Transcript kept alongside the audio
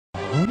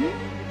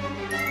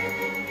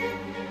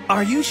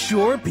Are you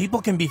sure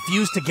people can be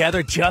fused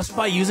together just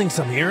by using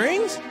some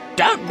earrings?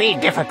 Don't be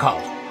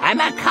difficult. I'm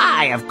a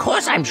Kai, of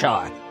course I'm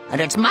sure.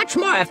 And it's much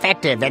more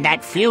effective than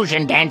that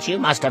fusion dance you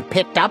must have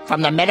picked up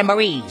from the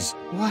Metamarese.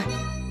 What?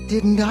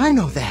 Didn't I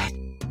know that?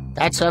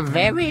 That's a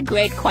very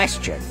great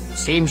question.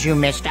 Seems you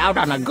missed out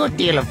on a good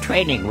deal of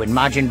training when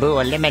Majin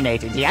Buu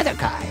eliminated the other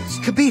Kais.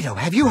 Kibito,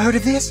 have you heard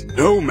of this?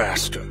 No,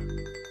 Master.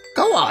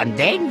 Go on,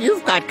 then.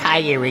 You've got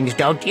Kai earrings,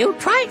 don't you?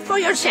 Try it for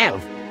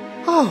yourself.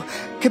 Oh,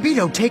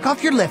 Kibito, take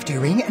off your left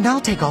earring and I'll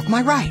take off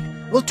my right.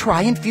 We'll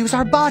try and fuse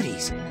our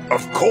bodies.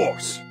 Of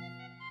course.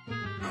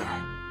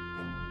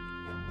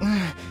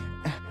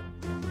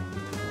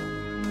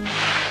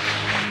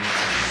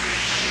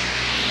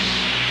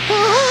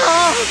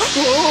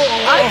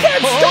 I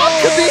can't stop,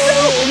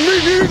 Kibito! Me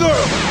neither!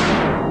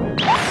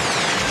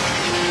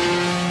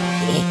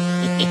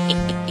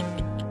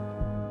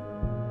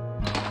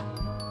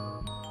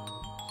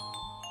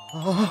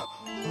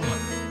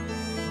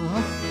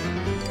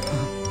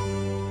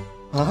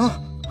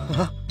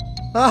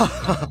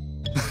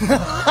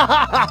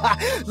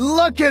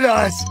 Look at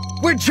us!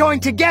 We're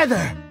joined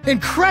together!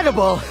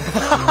 Incredible!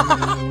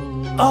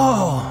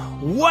 Oh,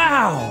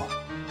 wow!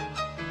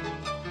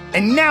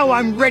 And now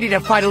I'm ready to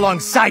fight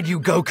alongside you,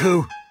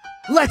 Goku!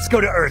 Let's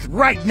go to Earth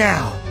right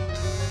now!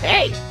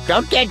 Hey,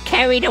 don't get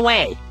carried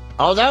away.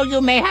 Although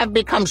you may have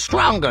become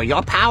stronger,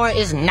 your power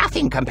is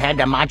nothing compared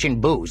to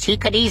Majin Buu's. He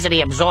could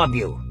easily absorb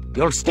you.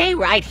 You'll stay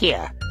right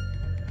here.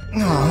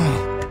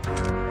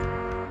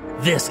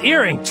 This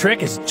earring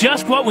trick is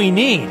just what we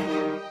need.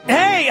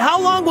 Hey,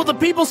 how long will the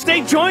people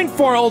stay joined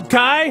for, old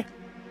Kai?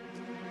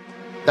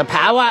 The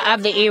power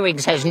of the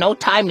earrings has no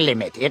time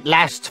limit. It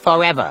lasts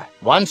forever.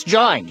 Once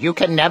joined, you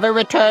can never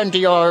return to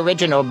your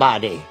original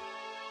body.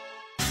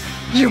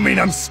 You mean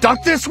I'm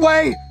stuck this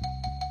way?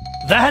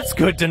 That's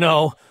good to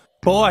know.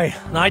 Boy,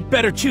 I'd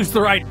better choose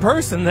the right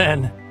person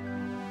then.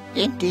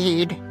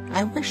 Indeed.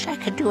 I wish I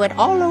could do it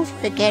all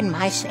over again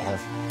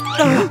myself.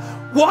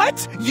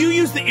 What? You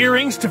used the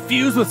earrings to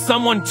fuse with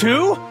someone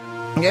too?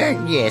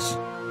 Yes.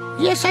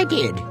 Yes, I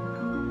did.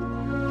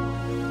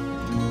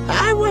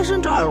 I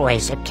wasn't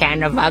always a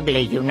can of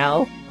ugly, you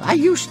know. I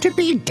used to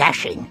be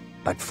dashing.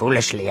 But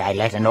foolishly, I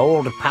let an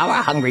old,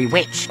 power-hungry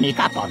witch sneak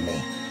up on me.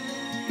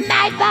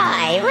 My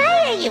boy,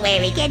 why are you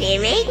wearing an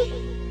earring?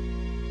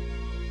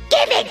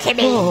 Give it to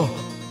me! Oh.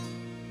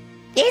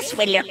 This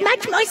will look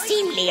much more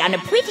seemly on a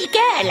pretty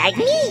girl like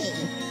me.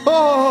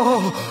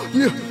 Oh,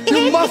 you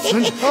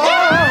mustn't!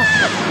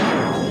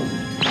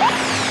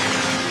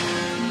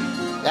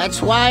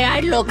 That's why I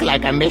look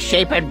like a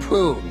misshapen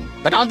prune.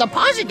 But on the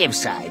positive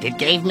side, it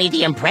gave me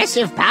the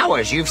impressive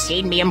powers you've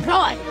seen me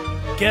employ.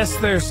 Guess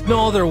there's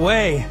no other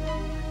way.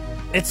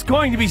 It's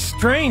going to be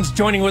strange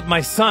joining with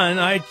my son.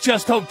 I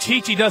just hope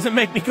Chi-Chi doesn't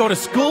make me go to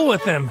school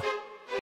with him.